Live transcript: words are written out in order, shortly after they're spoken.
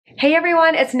Hey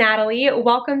everyone, it's Natalie.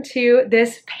 Welcome to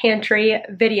this pantry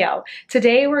video.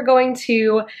 Today we're going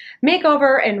to make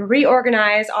over and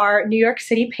reorganize our New York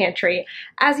City pantry.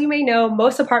 As you may know,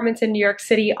 most apartments in New York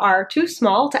City are too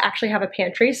small to actually have a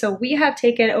pantry, so we have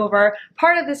taken over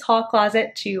part of this hall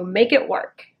closet to make it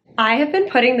work. I have been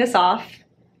putting this off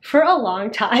for a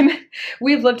long time.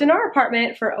 We've lived in our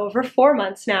apartment for over 4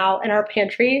 months now, and our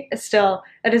pantry is still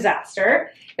a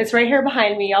disaster. It's right here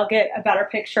behind me. I'll get a better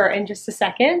picture in just a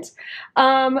second.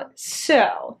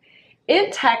 So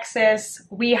in Texas,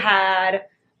 we had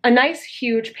a nice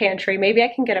huge pantry. Maybe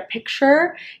I can get a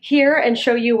picture here and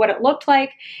show you what it looked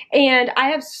like. And I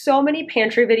have so many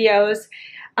pantry videos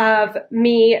of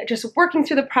me just working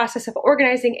through the process of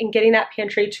organizing and getting that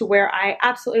pantry to where I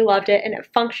absolutely loved it and it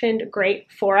functioned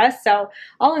great for us. So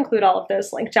I'll include all of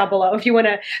those linked down below if you want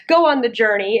to go on the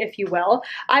journey, if you will.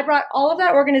 I brought all of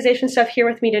that organization stuff here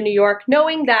with me to New York,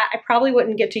 knowing that I probably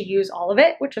wouldn't get to use all of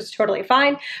it, which is totally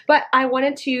fine, but I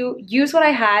wanted to use what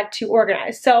I had to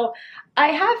organize. So I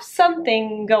have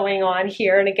something going on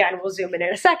here, and again, we'll zoom in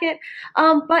a second,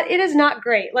 but it is not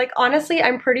great. Like, honestly,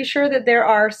 I'm pretty sure that there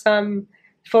are some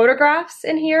photographs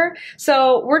in here.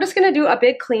 So we're just gonna do a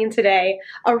big clean today,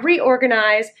 a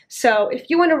reorganize. So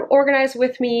if you want to organize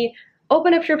with me,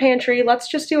 open up your pantry, let's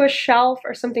just do a shelf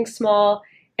or something small,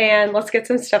 and let's get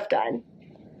some stuff done.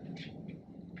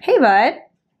 Hey bud.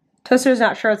 Toaster's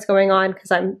not sure what's going on because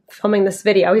I'm filming this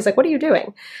video. He's like, what are you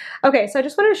doing? Okay, so I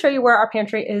just wanted to show you where our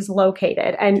pantry is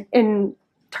located and in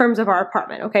terms of our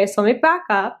apartment. Okay, so let me back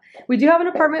up. We do have an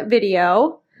apartment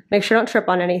video. Make sure you don't trip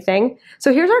on anything.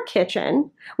 So here's our kitchen.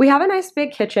 We have a nice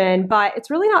big kitchen, but it's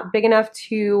really not big enough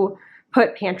to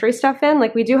put pantry stuff in.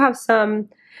 Like, we do have some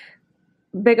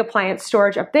big appliance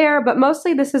storage up there, but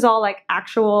mostly this is all like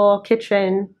actual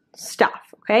kitchen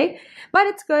stuff, okay? But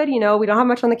it's good, you know, we don't have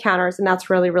much on the counters, and that's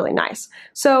really, really nice.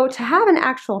 So to have an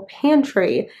actual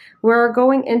pantry, we're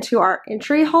going into our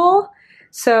entry hall.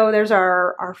 So there's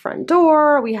our front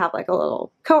door, we have like a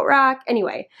little coat rack.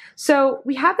 Anyway, so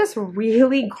we have this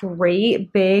really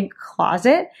great big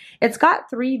closet. It's got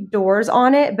 3 doors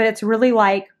on it, but it's really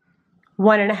like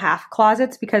 1.5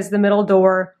 closets because the middle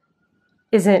door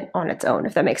isn't on its own,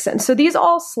 if that makes sense. So these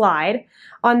all slide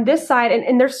on this side,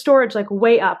 and there's storage like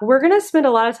way up. We're gonna spend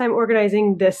a lot of time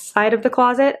organizing this side of the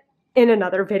closet in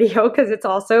another video because it's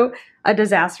also a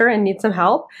disaster and needs some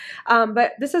help.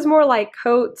 But this is more like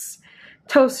coats,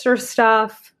 toaster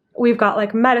stuff. We've got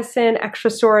like medicine, extra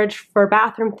storage for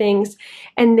bathroom things.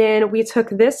 And then we took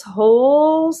this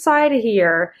whole side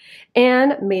here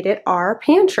and made it our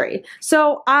pantry.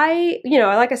 So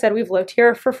like I said, we've lived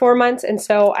here for 4 months, and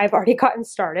so I've already gotten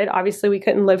started. Obviously we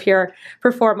couldn't live here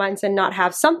for 4 months and not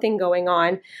have something going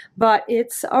on, but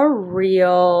it's a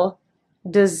real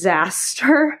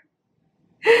disaster.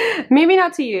 Maybe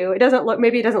not to you.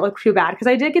 Maybe it doesn't look too bad because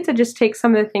I did get to just take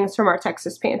some of the things from our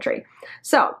Texas pantry.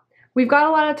 So we've got a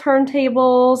lot of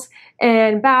turntables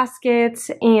and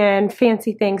baskets and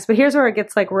fancy things, but here's where it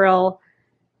gets like real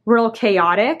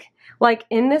chaotic. Like,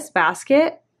 in this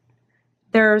basket,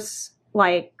 there's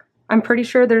like, I'm pretty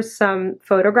sure there's some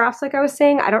photographs like I was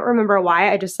saying. I don't remember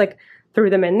why, I just like threw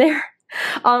them in there.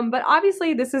 But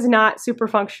obviously this is not super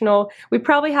functional. We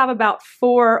probably have about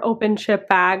 4 open chip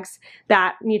bags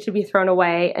that need to be thrown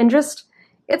away, and just,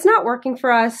 it's not working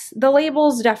for us. The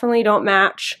labels definitely don't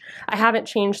match. I haven't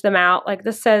changed them out. Like,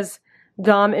 this says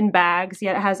gum in bags,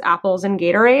 yet it has apples and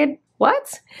Gatorade.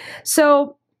 What?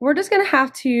 So we're just gonna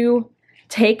have to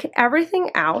take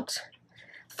everything out,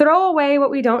 throw away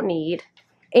what we don't need,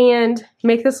 and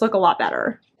make this look a lot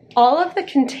better. All of the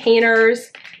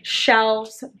containers,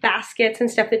 shelves, baskets,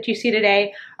 and stuff that you see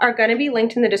today are going to be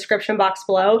linked in the description box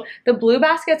below. The blue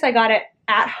baskets I got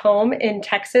at home in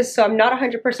Texas, so I'm not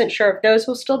 100% sure if those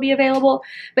will still be available,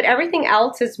 but everything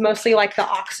else is mostly like the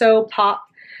OXO Pop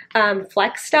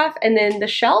Flex stuff, and then the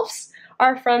shelves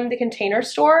are from the Container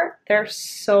Store. They're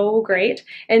so great,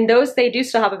 and those they do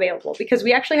still have available because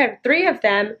we actually had 3 of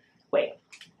them.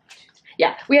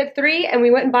 Yeah, we had 3, and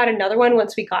we went and bought another one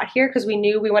once we got here because we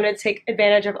knew we wanted to take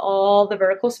advantage of all the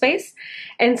vertical space.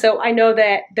 And so I know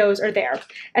that those are there.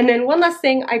 And then one last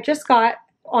thing, I just got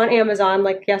on Amazon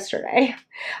like yesterday,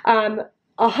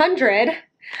 100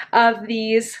 of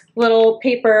these little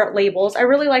paper labels. I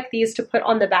really like these to put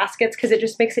on the baskets because it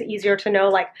just makes it easier to know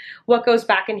like what goes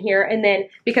back in here. And then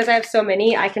because I have so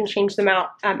many, I can change them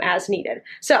out as needed.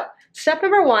 So step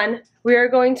number 1, we are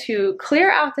going to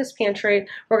clear out this pantry.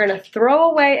 We're going to throw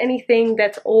away anything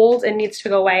that's old and needs to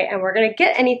go away, and we're going to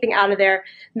get anything out of there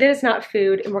that is not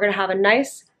food, and we're going to have a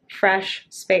nice, fresh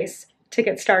space to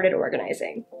get started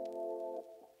organizing.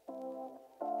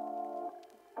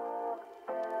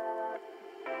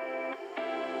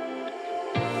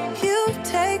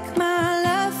 take my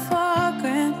love for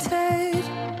granted.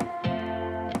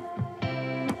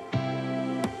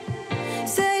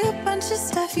 Say a bunch of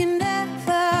stuff you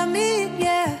never mean,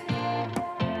 yeah.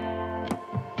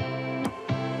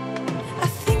 I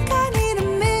think I need a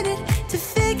minute to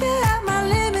figure out my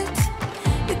limits.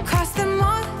 You cross them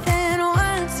more than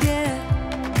once, yeah.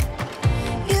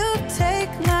 You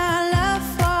take my love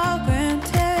for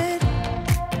granted.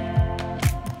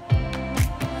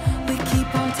 We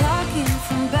keep on talking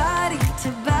from body to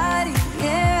body,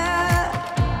 yeah.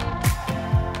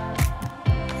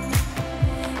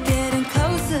 Getting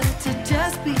closer to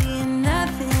just being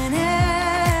nothing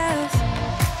else.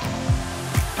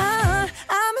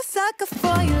 I'm a sucker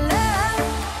for your love,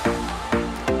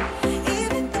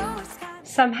 even though it's kind of...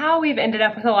 Somehow we've ended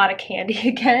up with a lot of candy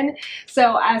again.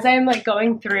 So as I'm like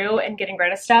going through and getting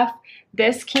rid of stuff,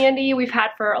 this candy we've had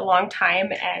for a long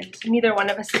time and neither one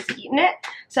of us has eaten it.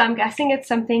 So I'm guessing it's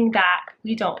something that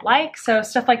we don't like. So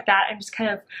stuff like that, I'm just kind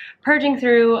of purging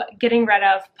through, getting rid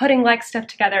of, putting like stuff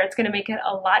together. It's gonna make it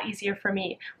a lot easier for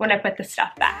me when I put the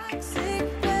stuff back.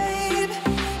 Toxic, babe.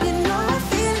 You know I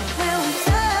feel it when we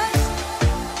touch.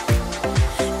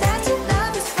 That your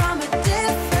love is from a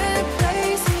different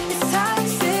place. It's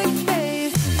toxic,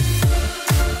 babe.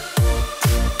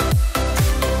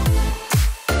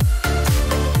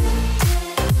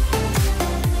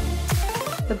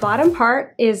 The bottom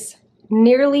part is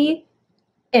nearly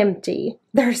empty.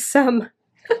 There's some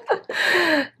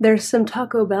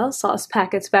Taco Bell sauce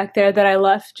packets back there that I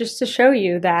left just to show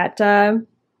you that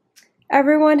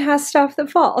everyone has stuff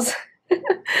that falls.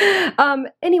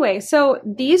 Anyway, so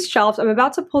these shelves, I'm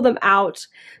about to pull them out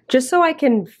just so I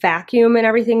can vacuum and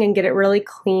everything and get it really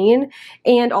clean.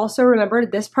 And also remember,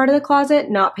 this part of the closet,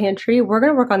 not pantry, we're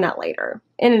gonna work on that later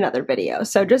in another video.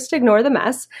 So just ignore the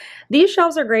mess. These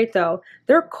shelves are great though.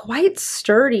 They're quite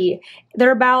sturdy.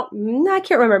 They're about, I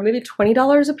can't remember, maybe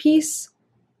 $20 a piece.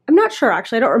 I'm not sure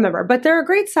actually, I don't remember, but they're a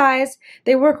great size.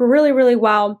 They work really, really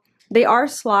well. They are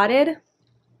slotted,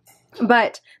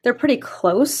 but they're pretty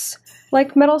close,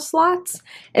 like metal slots.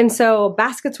 And so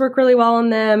baskets work really well on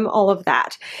them, all of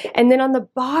that. And then on the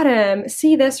bottom,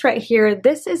 see this right here?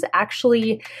 This is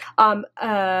actually,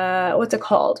 what's it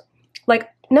called? Like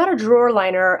not a drawer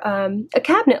liner, a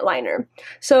cabinet liner.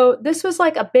 So this was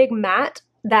like a big mat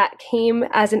that came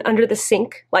as an under the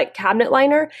sink like cabinet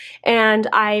liner, and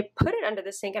I put it under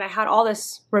the sink and I had all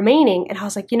this remaining and I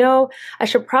was like, you know, I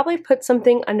should probably put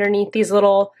something underneath these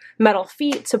little metal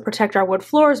feet to protect our wood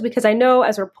floors, because I know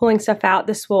as we're pulling stuff out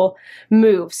this will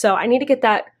move. So I need to get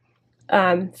that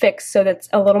fixed so that's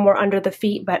a little more under the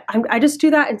feet, but I just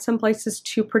do that in some places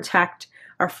to protect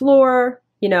our floor.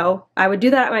 You know, I would do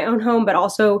that at my own home, but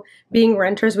also being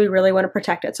renters, we really want to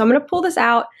protect it. So I'm going to pull this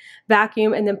out,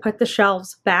 vacuum, and then put the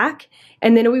shelves back.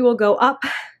 And then we will go up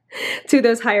to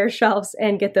those higher shelves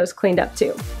and get those cleaned up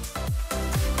too.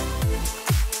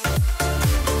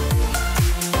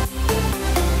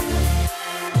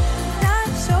 Not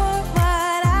sure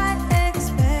what I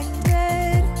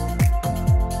expected.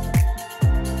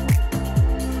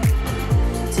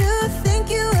 To think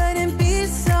you wouldn't be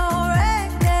so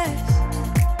reckless.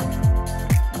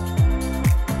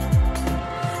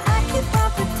 I keep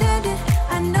on pretending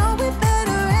I know we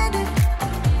better end it.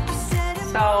 I said it.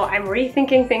 So I'm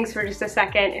rethinking things for just a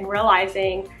second and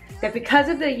realizing that because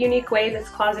of the unique way this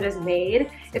closet is made,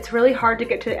 it's really hard to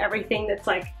get to everything that's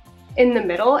like in the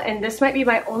middle, and this might be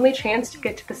my only chance to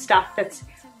get to the stuff that's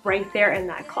right there in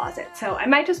that closet. So I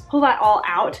might just pull that all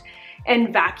out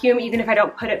and vacuum even if I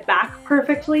don't put it back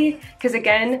perfectly, because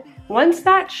again, once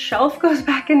that shelf goes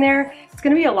back in there, it's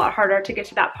gonna be a lot harder to get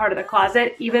to that part of the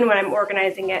closet even when I'm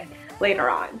organizing it later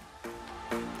on.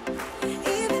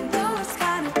 Even though it's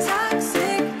kind of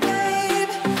toxic, babe,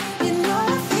 you know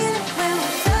I feel it when we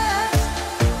touch.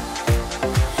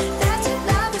 That your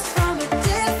love is from a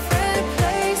different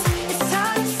place. It's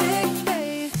toxic,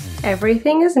 babe.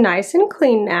 Everything is nice and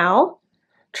clean now.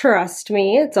 Trust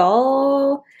me, it's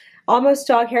all almost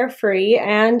dog hair free,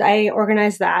 and I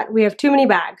organized that. We have too many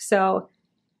bags, so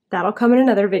that'll come in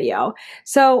another video.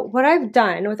 So what I've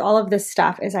done with all of this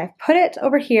stuff is I've put it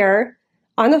over here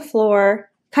on the floor,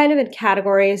 kind of in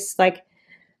categories like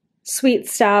sweet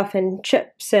stuff and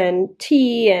chips and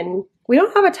tea, and we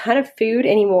don't have a ton of food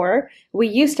anymore. We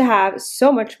used to have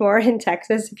so much more in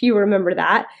Texas, if you remember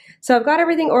that. So I've got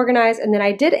everything organized, and then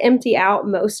I did empty out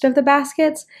most of the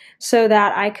baskets so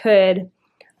that I could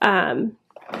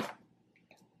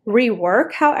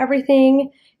rework how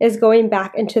everything is going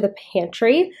back into the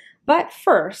pantry. But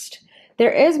first,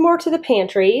 there is more to the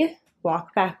pantry.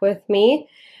 Walk back with me.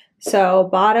 So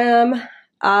bottom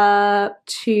up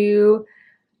to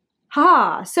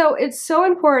So it's so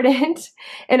important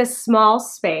in a small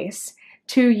space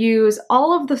to use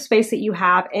all of the space that you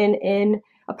have. In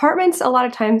apartments, a lot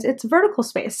of times it's vertical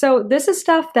space. So this is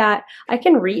stuff that I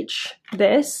can reach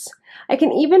this. I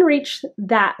can even reach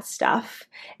that stuff.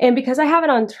 And because I have it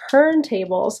on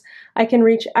turntables, I can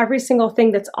reach every single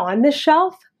thing that's on this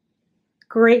shelf.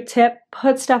 Great tip,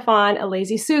 put stuff on a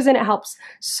Lazy Susan. It helps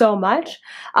so much.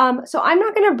 So I'm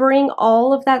not gonna bring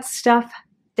all of that stuff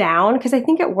down because I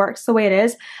think it works the way it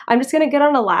is. I'm just gonna get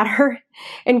on a ladder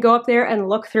and go up there and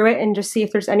look through it and just see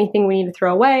if there's anything we need to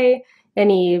throw away,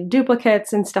 any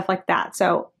duplicates and stuff like that.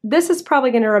 So this is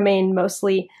probably gonna remain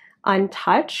mostly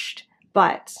untouched,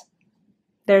 but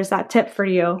there's that tip for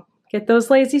you. Get those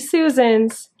Lazy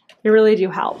Susans. They really do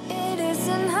help. It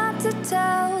isn't hard to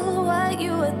tell what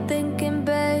you were thinking,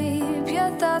 babe. Your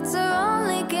thoughts are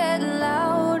only getting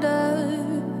louder.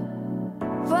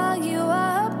 While you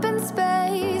are up in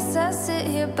space, I sit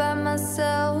here by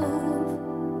myself.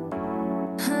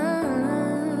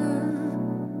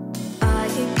 Are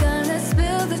you gonna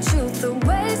spill the truth or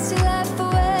waste your life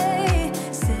away?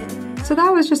 So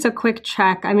that was just a quick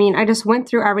check. I mean, I just went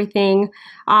through everything.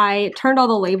 I turned all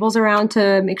the labels around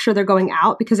to make sure they're going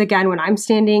out because again, when I'm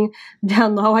standing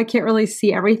down low, I can't really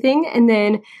see everything. And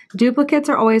then duplicates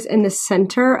are always in the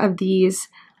center of these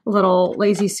little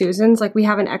Lazy Susans. Like we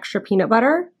have an extra peanut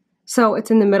butter, so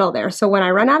it's in the middle there. So when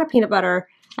I run out of peanut butter,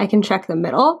 I can check the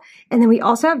middle. And then we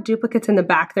also have duplicates in the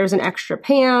back. There's an extra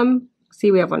Pam. See,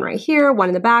 we have one right here, one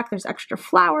in the back. There's extra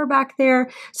flour back there.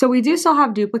 So we do still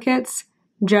have duplicates,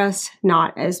 just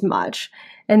not as much.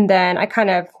 And then I kind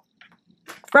of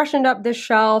freshened up this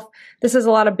shelf. This is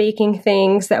a lot of baking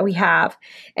things that we have.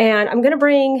 And I'm gonna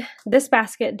bring this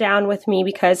basket down with me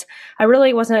because I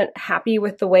really wasn't happy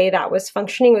with the way that was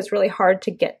functioning. It was really hard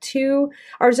to get to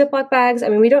our Ziploc bags. I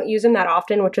mean, we don't use them that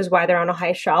often, which is why they're on a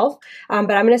high shelf.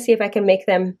 But I'm gonna see if I can make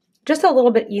them just a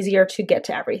little bit easier to get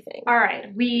to everything. All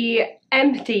right, we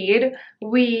emptied,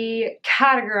 we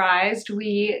categorized,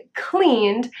 we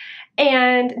cleaned,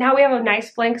 and now we have a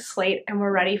nice blank slate and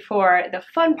we're ready for the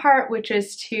fun part, which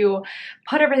is to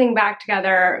put everything back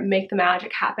together, make the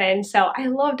magic happen. So I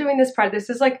love doing this part. This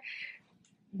is like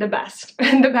the best.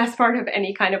 The best part of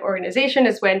any kind of organization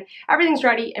is when everything's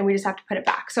ready and we just have to put it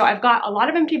back. So I've got a lot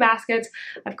of empty baskets.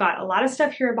 I've got a lot of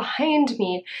stuff here behind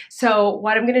me. So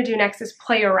what I'm gonna do next is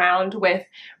play around with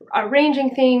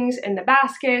arranging things in the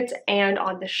baskets and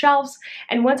on the shelves.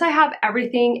 And once I have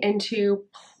everything into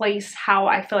place how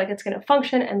I feel like it's gonna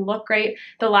function and look great,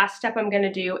 the last step I'm gonna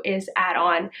do is add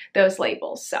on those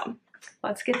labels. So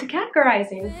let's get to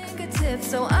categorizing. Fingertips,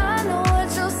 so I know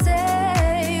what you'll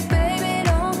say, baby,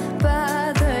 don't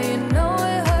bother. You know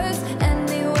it hurts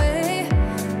anyway.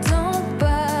 Don't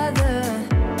bother.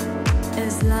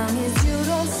 As long as you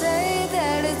don't say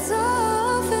that it's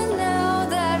over now,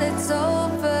 that it's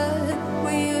over.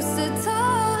 We used to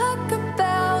talk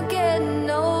about getting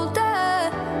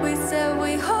older. We said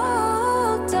we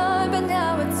hold on, but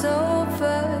now it's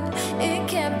over. It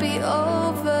can't be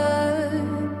over.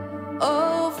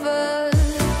 Over.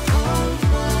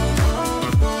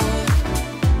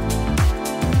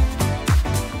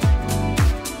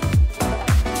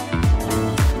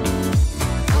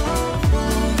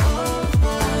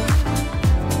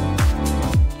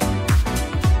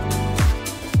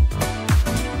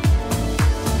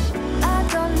 I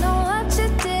don't know what you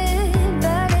did,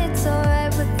 but it's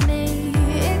alright with me.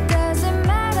 It doesn't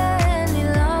matter any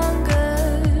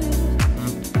longer.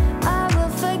 I will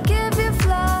forgive your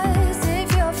flaws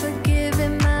if you're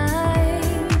forgiving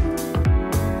mine.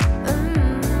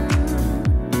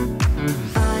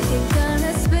 Are you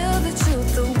gonna spill the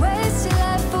truth or waste your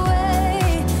life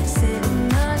away?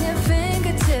 Sitting on your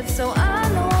fingertips, so I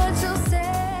know what you'll say.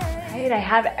 Right, I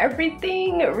have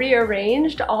everything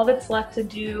rearranged. All that's left to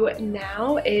do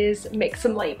now is make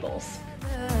some labels.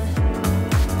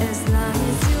 As long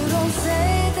as you don't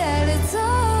say that it's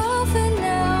over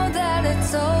now, that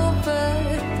it's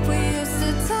over. We used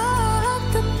to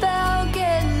talk about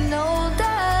getting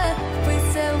older. We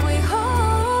said we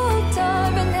hold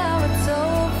on, but now it's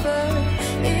over.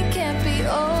 It can't be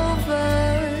over.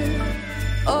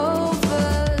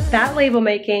 Over. That label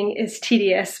making is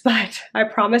tedious, but I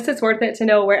promise it's worth it to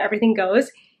know where everything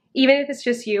goes. Even if it's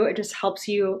just you, it just helps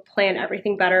you plan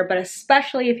everything better, but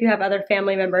especially if you have other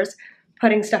family members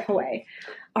putting stuff away.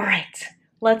 All right,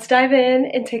 let's dive in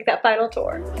and take that final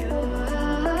tour.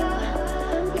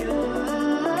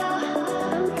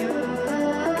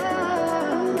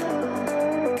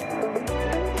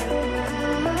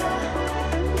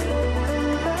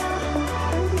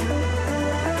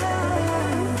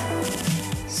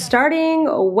 Starting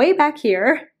way back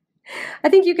here, I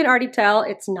think you can already tell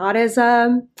it's not as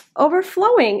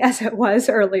overflowing as it was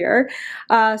earlier.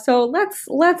 So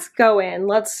let's go in.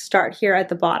 Let's start here at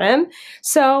the bottom.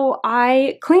 So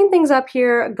I cleaned things up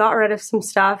here, got rid of some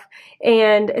stuff,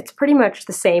 and it's pretty much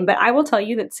the same. But I will tell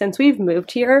you that since we've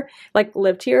moved here, like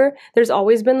lived here, there's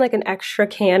always been like an extra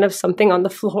can of something on the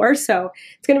floor. So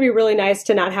it's going to be really nice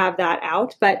to not have that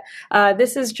out. But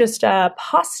this is just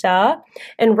pasta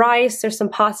and rice. There's some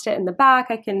pasta in the back.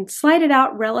 I can slide it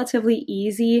out relatively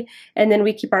easy. And then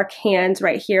we keep our cans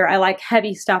right here. I like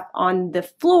heavy stuff on the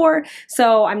floor,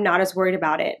 so I'm not as worried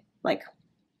about it, like,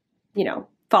 you know,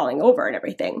 falling over and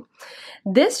everything.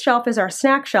 This shelf is our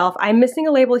snack shelf. I'm missing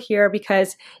a label here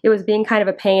because it was being kind of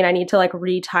a pain. I need to like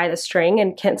retie the string,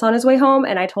 and Kent's on his way home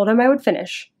and I told him I would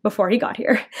finish before he got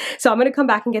here. So I'm gonna come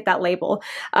back and get that label.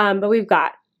 But we've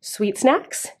got sweet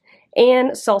snacks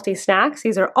and salty snacks.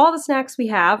 These are all the snacks we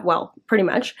have, well, pretty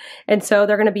much. And so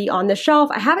they're gonna be on the shelf.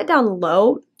 I have it down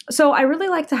low. So I really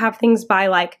like to have things by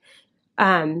like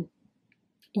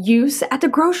use at the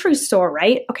grocery store,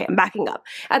 right? Okay, I'm backing up.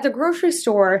 At the grocery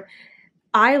store,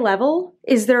 eye level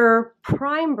is their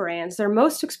prime brands, their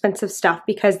most expensive stuff,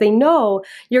 because they know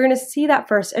you're gonna see that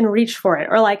first and reach for it.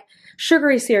 Or like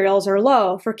sugary cereals are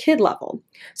low for kid level.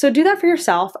 So do that for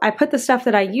yourself. I put the stuff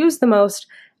that I use the most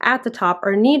at the top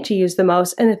or need to use the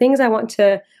most, and the things I want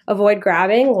to avoid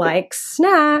grabbing, like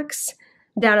snacks,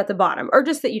 down at the bottom, or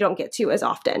just that you don't get to as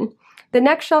often. The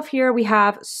next shelf here, we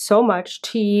have so much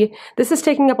tea. This is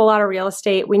taking up a lot of real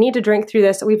estate. We need to drink through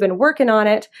this. We've been working on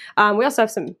it. We also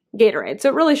have some Gatorade, so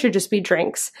it really should just be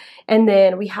drinks. And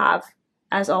then we have,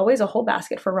 as always, a whole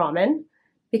basket for ramen,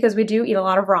 because we do eat a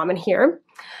lot of ramen here.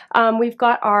 We've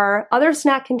got our other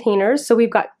snack containers. So we've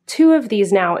got 2 of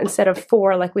these now instead of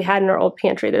 4 like we had in our old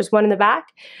pantry. There's one in the back.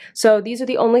 So these are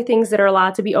the only things that are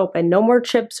allowed to be open. No more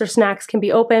chips or snacks can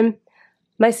be open.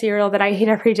 My cereal that I eat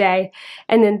every day.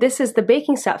 And then this is the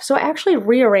baking stuff. So I actually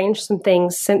rearranged some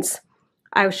things since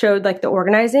I showed like the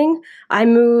organizing. I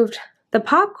moved the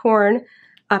popcorn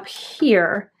up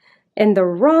here and the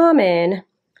ramen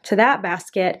to that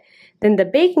basket. Then the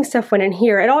baking stuff went in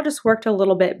here. It all just worked a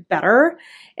little bit better.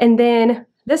 And then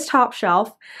this top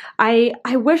shelf, I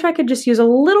wish I could just use a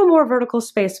little more vertical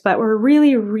space, but we're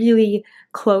really, really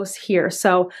close here.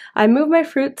 So I moved my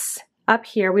fruits up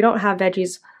here. We don't have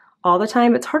veggies all the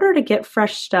time. It's harder to get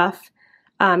fresh stuff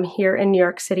here in New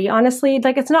York City, honestly.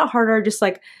 Like, it's not harder, just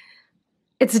like,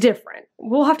 it's different.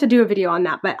 We'll have to do a video on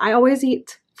that, but I always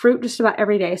eat fruit just about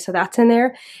every day, so that's in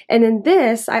there. And then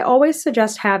this, I always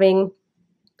suggest having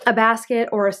a basket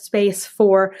or a space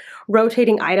for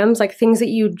rotating items, like things that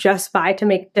you just buy to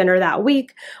make dinner that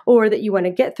week or that you want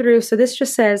to get through. So this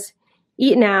just says,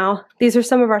 eat now. These are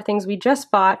some of our things we just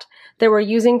bought that we're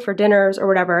using for dinners or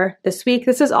whatever this week.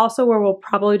 This is also where we'll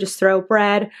probably just throw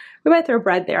bread. We might throw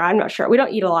bread there. I'm not sure. We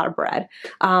don't eat a lot of bread.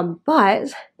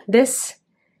 But this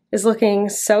is looking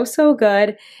so, so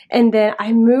good. And then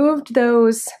I moved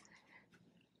those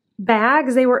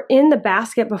bags. They were in the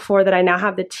basket before that I now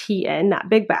have the tea in, that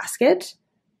big basket,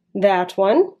 that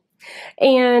one.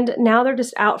 And now they're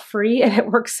just out free and it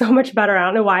works so much better. I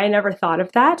don't know why I never thought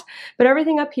of that, but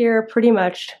everything up here pretty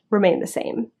much remained the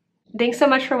same. Thanks so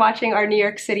much for watching our New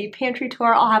York City pantry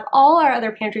tour. I'll have all our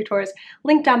other pantry tours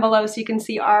linked down below so you can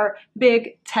see our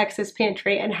big Texas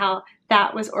pantry and how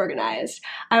that was organized.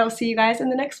 I will see you guys in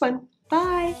the next one.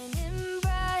 Bye.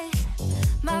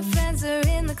 My friends are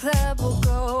in the club, we'll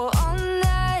go all night.